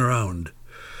 Canoeing around.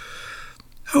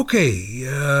 Okay,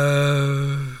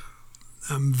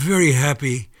 I'm very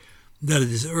happy that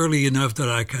it is early enough that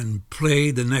I can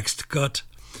play the next cut,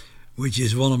 which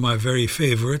is one of my very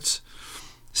favorites.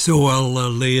 So I'll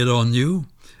lay it on you.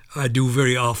 I do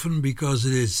very often because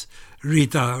it is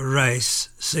Rita Reis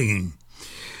singing.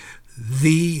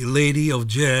 The Lady of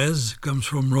Jazz comes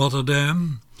from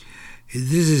Rotterdam.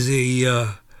 This is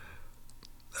a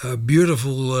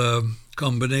beautiful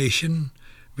combination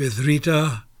with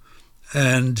Rita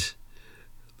and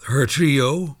her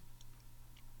trio.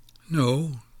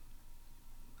 No,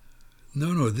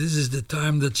 this is the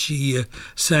time that she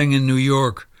sang in New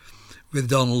York with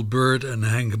Donald Byrd and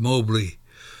Hank Mobley.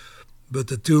 But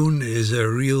the tune is a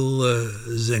real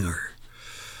zinger.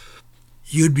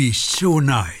 You'd be so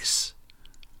nice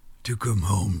to come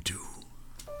home to.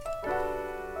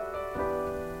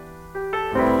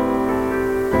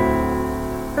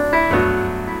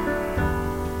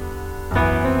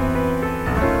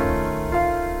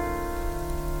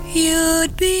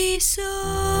 You'd be so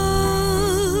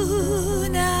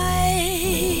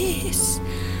nice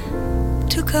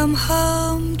to come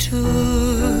home to.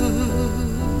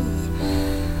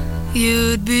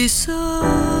 You'd be so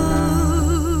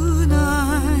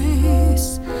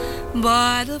nice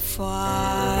by the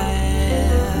fire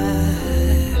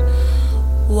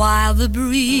while the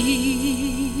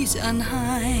breeze on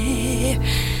high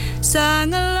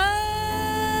sang a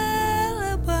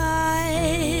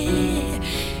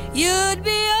you'd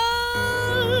be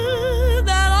all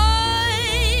that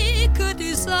I could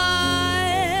desire.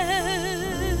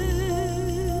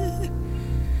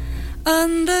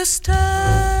 Under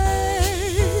stars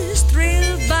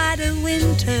thrilled by the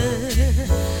winter,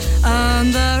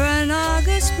 under an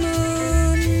August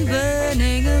moon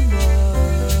burning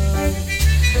above.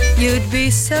 You'd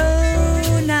be so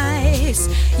nice,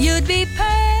 you'd be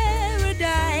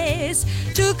paradise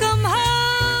to come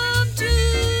home to.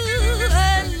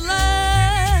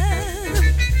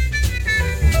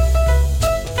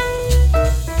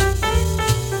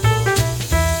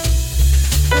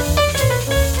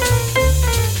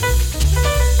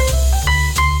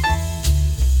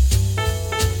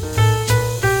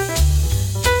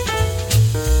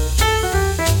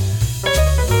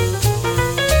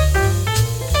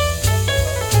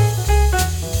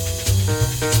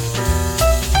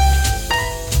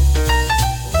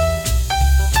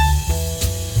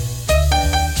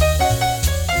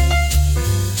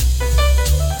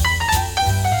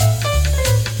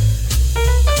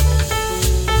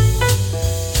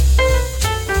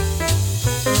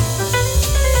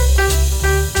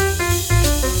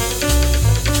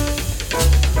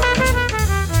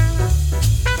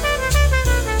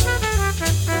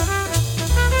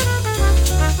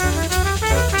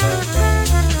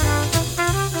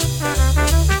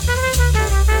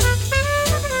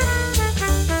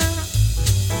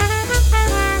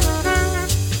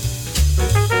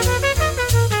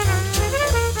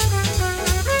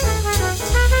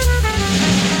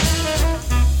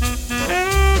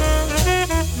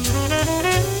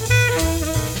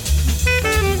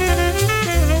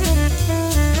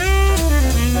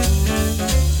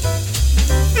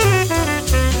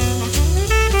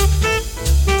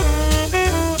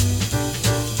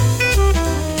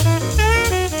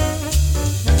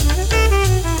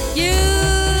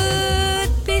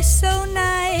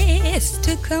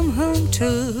 Come home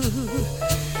to.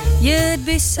 You'd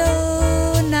be so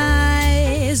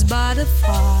nice by the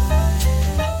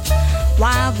fire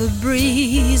while the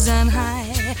breeze on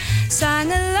high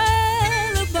sang a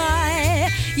lullaby.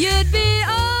 You'd be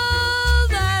all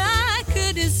that I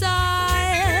could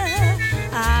desire.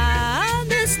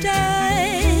 Under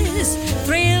stars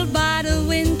thrilled by the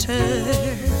winter,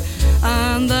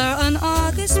 under an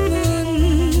August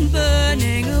moon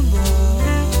burning above.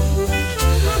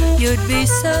 You'd be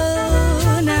so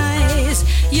nice,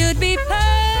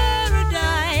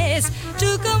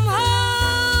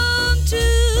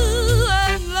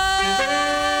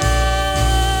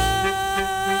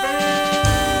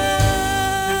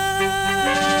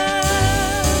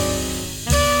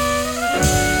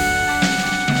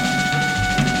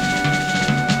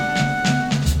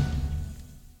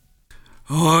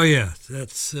 Oh yeah,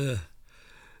 that's the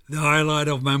highlight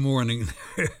of my morning.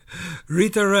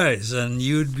 Rita Rice, and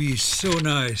You'd Be So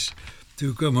Nice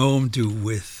to Come Home To,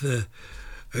 with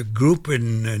a group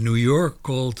in New York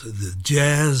called the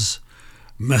Jazz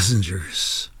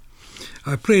Messengers.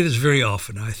 I play this very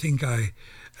often. I think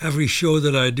every show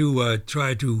that I do, I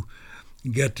try to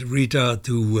get Rita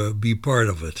to be part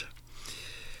of it.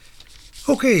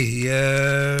 Okay,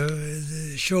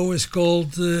 the show is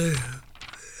called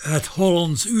Het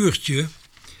Hollands Uurtje,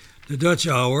 the Dutch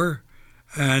Hour,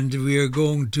 and we are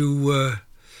going to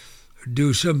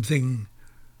do something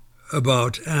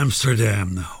about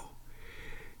Amsterdam now.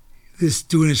 This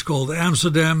tune is called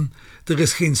Amsterdam. Er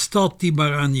is geen stad die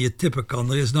maar aan je tippen kan.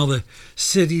 There is not a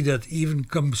city that even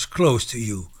comes close to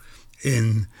you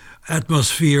in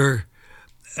atmosphere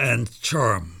and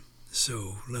charm.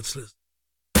 So let's listen.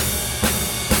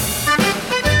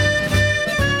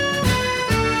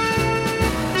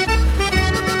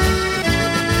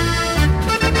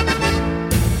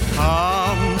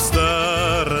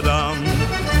 Amsterdam,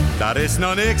 daar is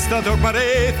nou niks dat ook maar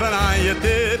even aan je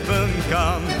tippen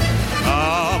kan.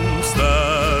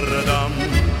 Amsterdam,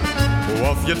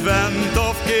 of je het wendt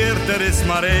of keert, er is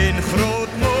maar één groot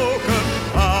moker.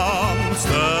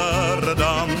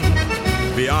 Amsterdam,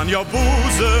 wie aan jouw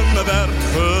boezem werd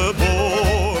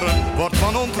geboren, wordt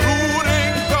van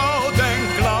ontroering koud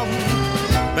en klam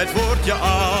bij het woordje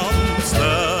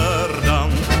Amsterdam.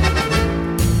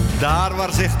 Daar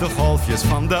waar zich de golfjes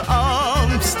van de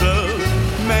Amstel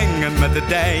mengen met de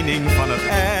deining van het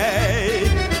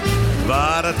IJ,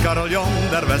 waar het carillon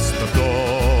der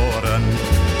Westertoren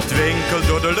twinkelt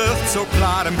door de lucht zo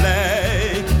klaar en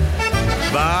blij.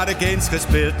 Waar ik eens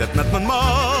gespeeld heb met mijn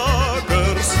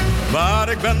makkers, waar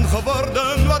ik ben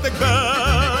geworden wat ik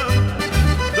ben.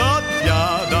 Dat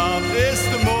is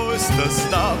de mooiste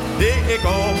stad die ik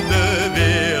op de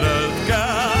wereld ken.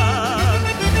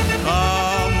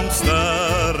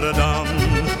 Amsterdam,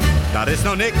 daar is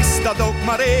nou niks dat ook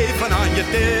maar even aan je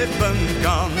tippen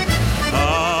kan.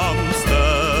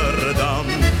 Amsterdam,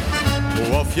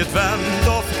 of je het wendt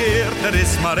of keert, er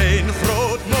is maar één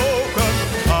groot moker.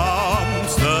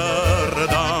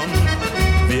 Amsterdam,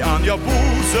 wie aan jouw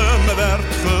boezem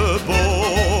werd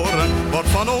geboren, wordt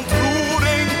van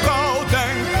ontroering koud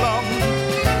en klam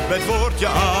bij het woordje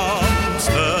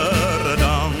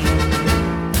Amsterdam.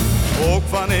 Ook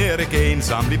wanneer ik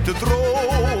eenzaam liep te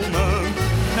dromen,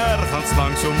 ergens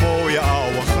langs zo'n mooie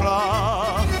oude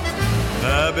gracht,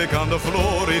 heb ik aan de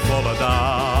glorievolle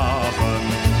dagen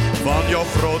van jouw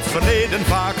groot verleden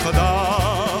vaak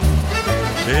gedacht.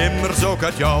 Immers ook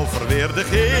uit jouw verweerde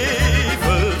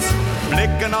gevels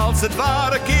blikken als het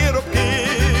ware keer op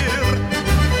keer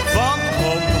van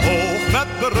omhoog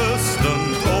met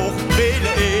berustend oog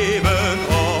vele eeuwen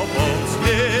op ons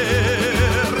neer.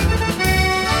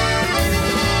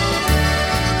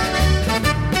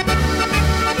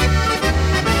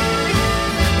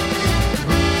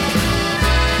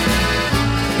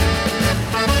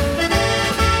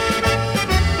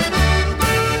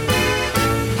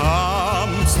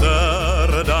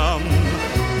 Amsterdam,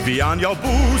 wie aan jouw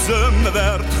boezem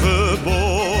werd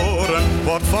geboren,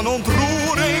 wordt van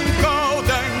ontroering koud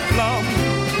en klam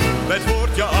bij het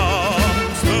woordje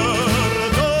Amsterdam.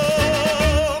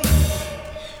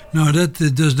 Now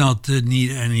that does not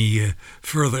need any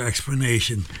further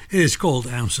explanation. It is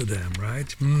called Amsterdam,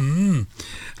 right? Mm-hmm.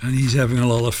 And he's having a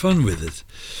lot of fun with it.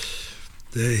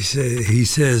 He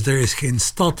says there is geen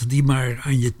stad die maar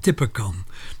aan je tippen kan.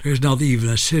 There is not even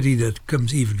a city that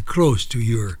comes even close to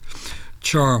your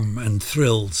charm and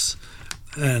thrills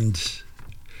and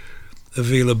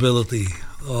availability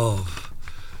of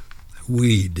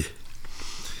weed.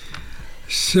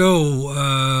 So,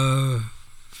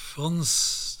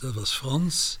 Frans, that was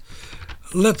Frans.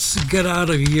 Let's get out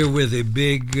of here with a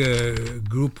big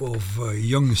group of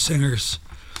young singers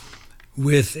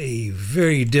with a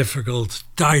very difficult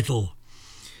title.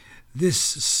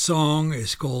 This song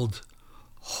is called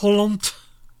Holland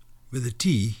with a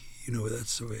T. You know,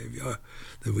 that's the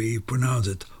way you pronounce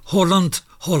it. Holland,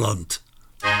 Holland.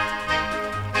 Holland,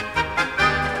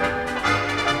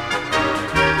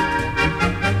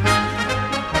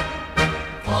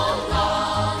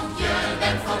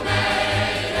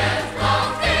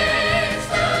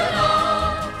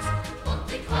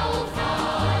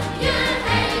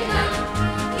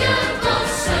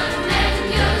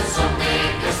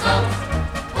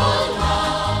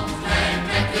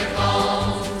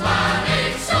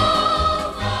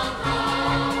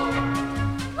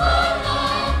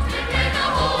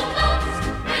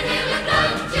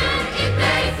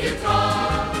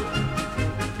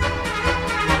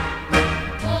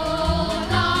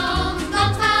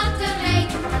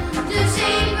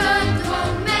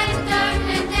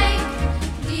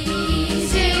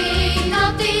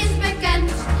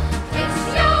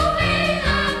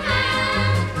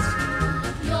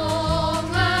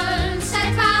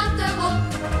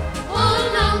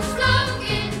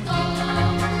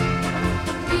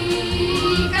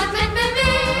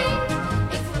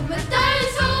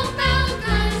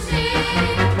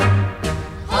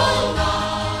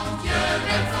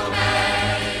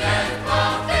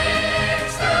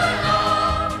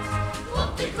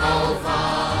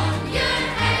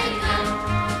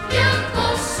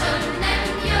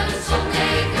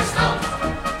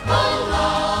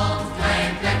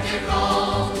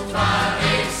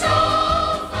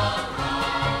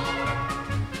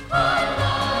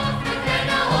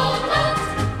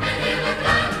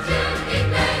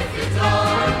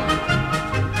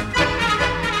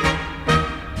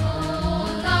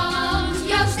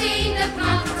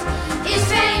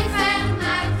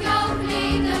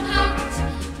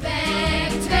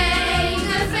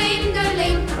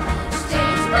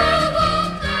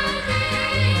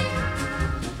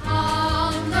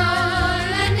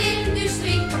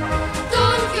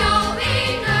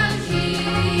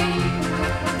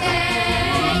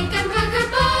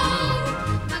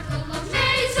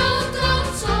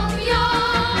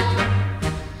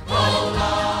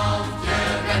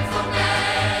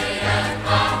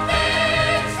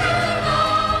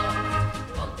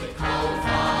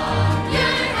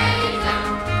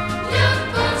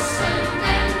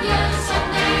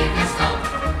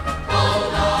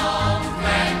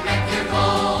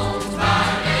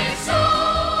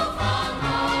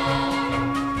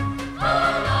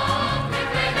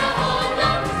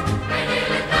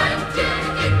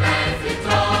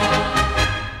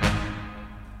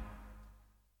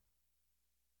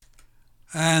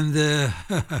 And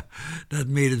that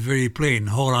made it very plain.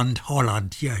 Holland,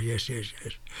 Holland. Yeah, yes.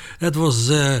 That was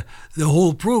the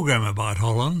whole program about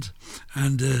Holland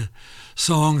and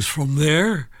songs from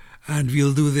there. And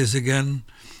we'll do this again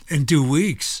in 2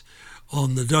 weeks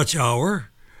on the Dutch Hour.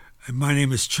 And my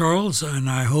name is Charles, and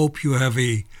I hope you have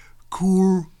a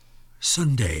cool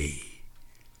Sunday.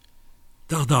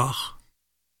 Dag, dag.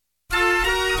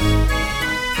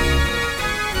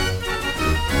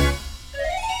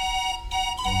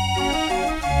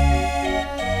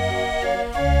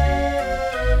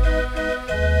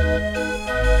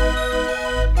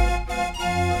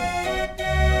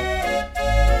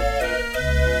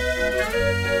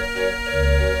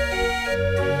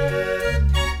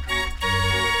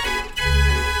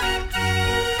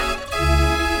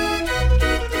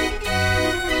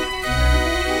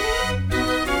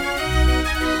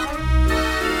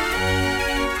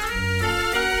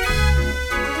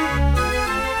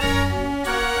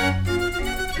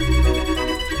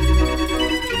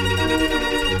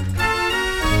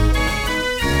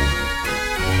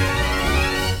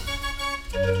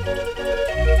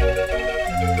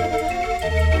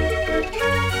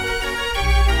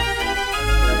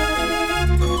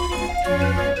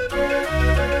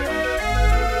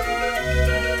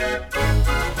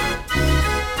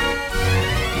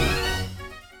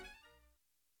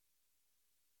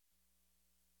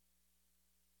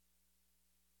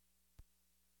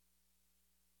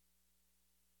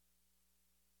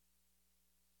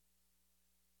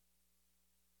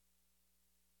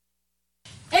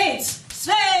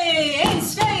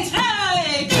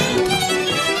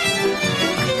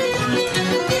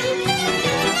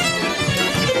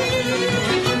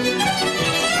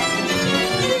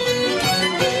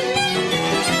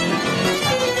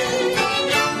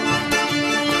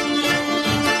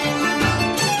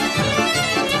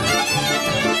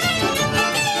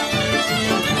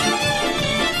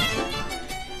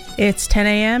 It's 10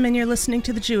 a.m. and you're listening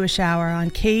to the Jewish Hour on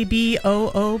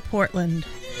KBOO Portland.